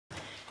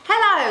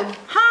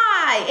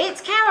Hi,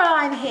 it's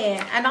Caroline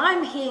here, and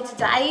I'm here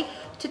today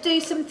to do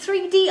some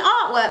 3D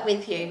artwork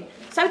with you.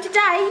 So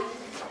today,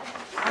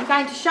 I'm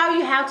going to show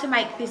you how to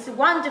make this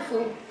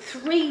wonderful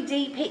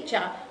 3D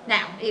picture.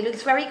 Now, it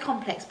looks very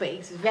complex, but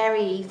it's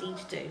very easy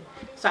to do.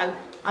 So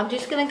I'm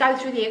just going to go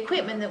through the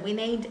equipment that we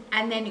need,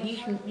 and then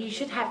you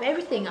should have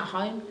everything at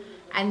home.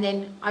 And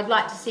then I'd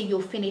like to see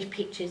your finished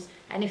pictures,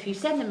 and if you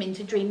send them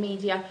into Dream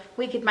Media,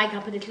 we could make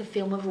up a little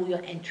film of all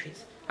your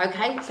entries.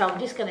 Okay, so I'm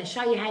just going to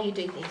show you how you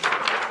do this.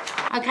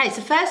 Okay,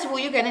 so first of all,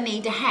 you're going to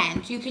need a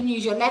hand. You can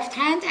use your left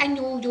hand and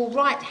your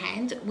right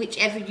hand,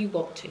 whichever you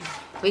want to.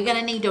 We're going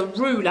to need a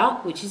ruler,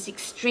 which is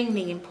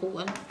extremely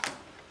important,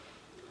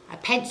 a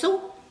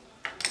pencil,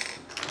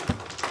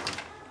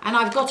 and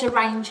I've got a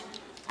range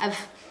of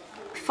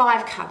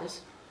 5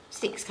 colours,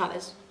 6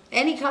 colours.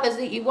 Any colours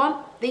that you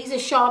want. These are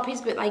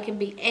Sharpies, but they can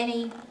be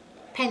any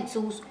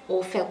pencils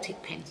or felt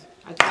tip pens.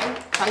 Okay,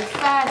 so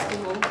first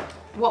of all,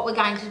 what we're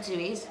going to do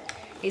is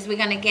we're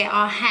going to get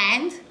our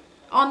hand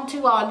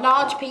onto our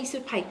large piece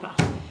of paper,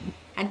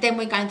 and then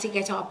we're going to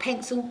get our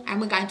pencil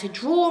and we're going to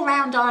draw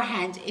around our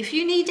hand. If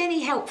you need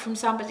any help from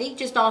somebody,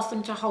 just ask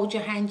them to hold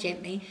your hand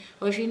gently,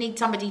 or if you need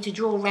somebody to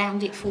draw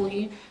around it for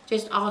you,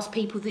 just ask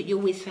people that you're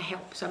with for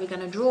help. So we're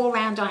going to draw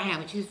around our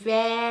hand, which is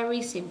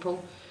very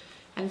simple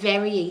and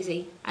very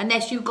easy,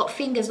 unless you've got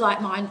fingers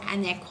like mine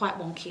and they're quite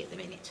wonky at the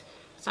minute.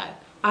 So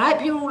I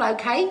hope you're all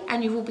okay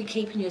and you will be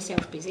keeping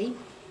yourself busy.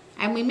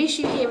 And we miss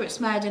you here at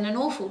Smerdon an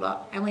awful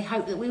lot, and we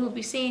hope that we will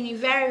be seeing you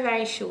very,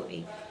 very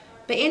shortly.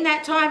 But in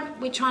that time,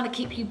 we're trying to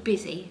keep you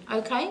busy,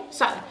 okay?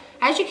 So,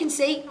 as you can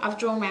see, I've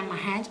drawn around my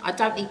hand. I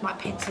don't need my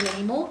pencil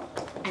anymore.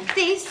 And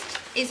this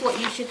is what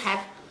you should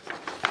have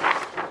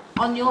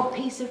on your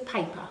piece of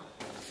paper.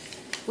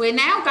 We're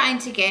now going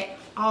to get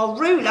our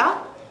ruler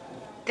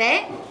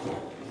there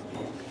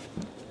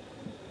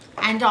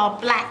and our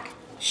black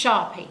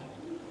Sharpie.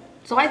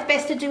 So it's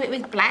best to do it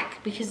with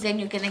black, because then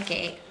you're going to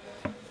get it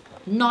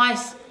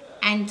nice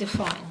and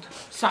defined.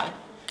 So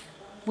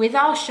with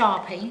our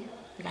Sharpie,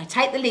 we're going to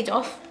take the lid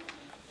off,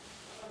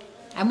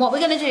 and what we're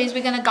going to do is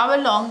we're going to go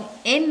along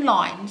in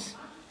lines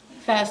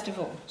first of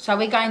all. So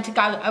we're going to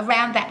go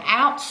around the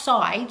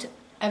outside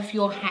of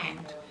your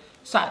hand.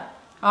 So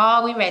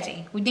are we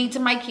ready? We need to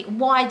make it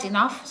wide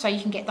enough so you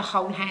can get the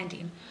whole hand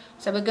in.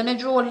 So we're going to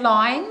draw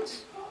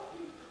lines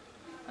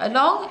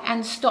along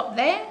and stop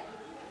there,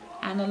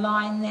 and a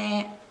line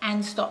there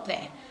and stop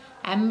there,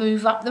 and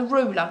move up the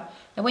ruler.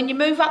 Now when you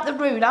move up the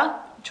ruler,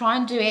 try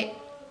and do it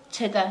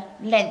to the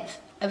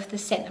length of the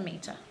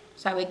centimetre.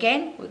 So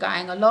again, we're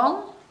going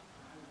along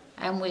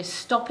and we're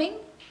stopping,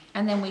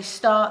 and then we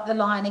start the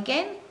line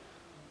again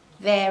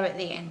there at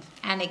the end,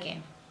 and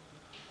again.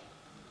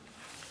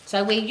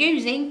 So we're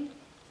using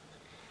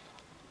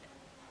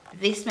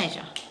this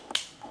measure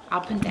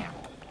up and down,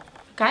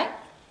 okay?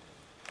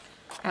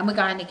 And we're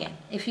going again.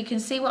 If you can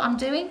see what I'm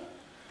doing,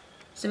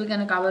 so we're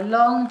going to go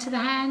along to the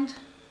hand,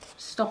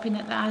 stopping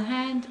at that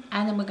hand,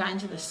 and then we're going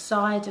to the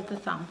side of the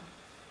thumb.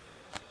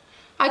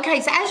 Okay,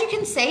 so as you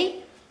can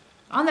see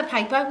on the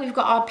paper, we've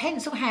got our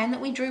pencil hand that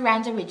we drew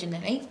around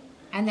originally,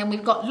 and then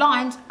we've got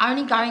lines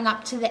only going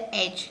up to the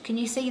edge. Can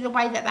you see the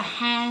way that the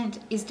hand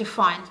is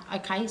defined?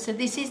 Okay, so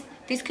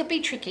this could be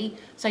tricky,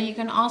 so you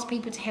can ask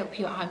people to help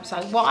you at home.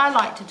 So what I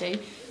like to do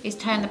is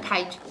turn the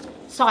page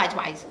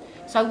sideways.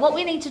 So what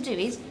we need to do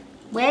is,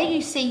 where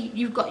you see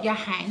you've got your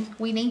hand,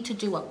 we need to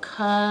do a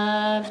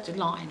curved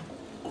line.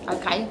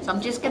 Okay, so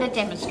I'm just going to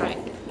demonstrate.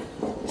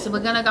 So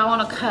we're going to go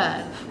on a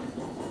curve.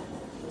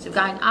 So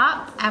going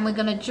up, and we're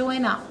going to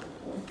join up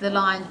the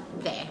line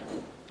there.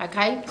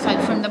 Okay, so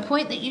from the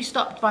point that you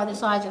stopped by the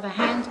side of the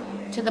hand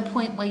to the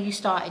point where you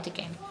started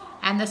again.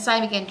 And the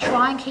same again,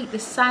 try and keep the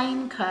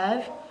same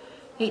curve.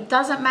 It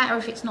doesn't matter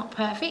if it's not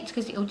perfect,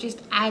 because it will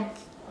just add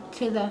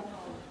to the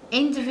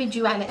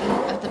individuality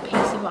of the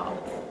piece of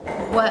art.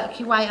 Work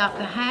your way up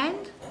the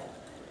hand.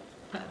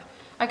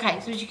 Okay,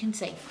 so as you can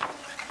see,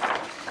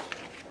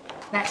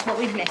 that's what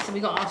we've left. So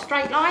we've got our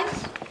straight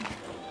lines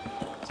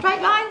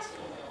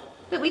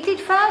that we did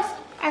first,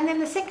 and then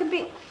the second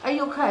bit are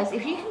your curves.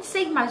 If you can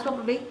see, most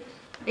probably,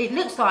 it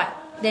looks like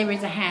there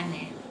is a hand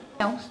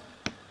there.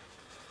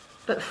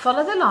 But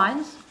follow the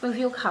lines with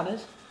your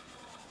colours.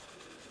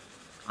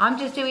 I'm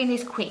just doing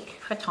this quick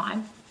for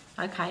time,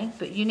 okay?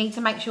 But you need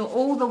to make sure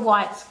all the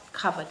white's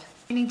covered.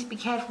 You need to be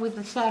careful with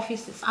the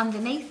surface that's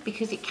underneath,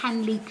 because it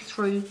can leak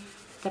through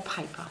the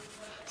paper.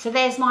 So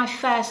there's my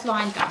first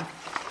line done.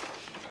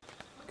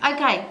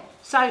 Okay,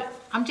 so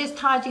I'm just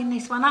tidying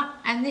this one up,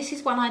 and this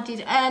is one I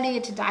did earlier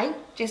today,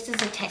 just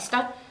as a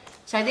tester.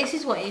 So this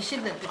is what it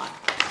should look like.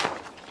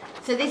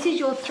 So this is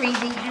your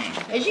 3D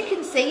hand. As you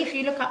can see, if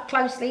you look up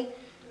closely,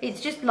 it's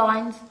just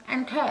lines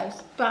and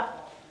curves,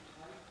 but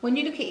when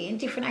you look at it in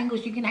different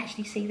angles, you can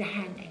actually see the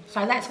hand there.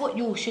 So that's what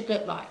yours should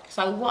look like.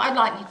 So what I'd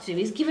like you to do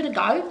is give it a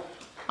go.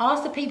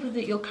 Ask the people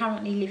that you're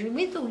currently living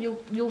with, or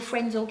your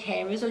friends or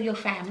carers, or your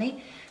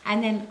family,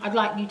 and then I'd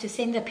like you to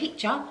send a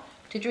picture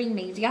to Dream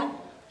Media,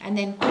 and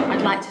then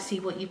I'd like to see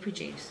what you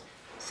produce.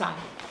 So,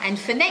 and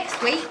for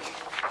next week,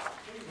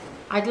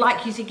 I'd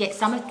like you to get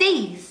some of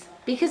these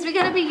because we're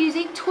going to be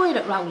using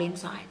toilet roll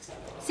insides.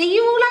 See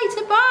you all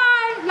later.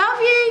 Bye. Love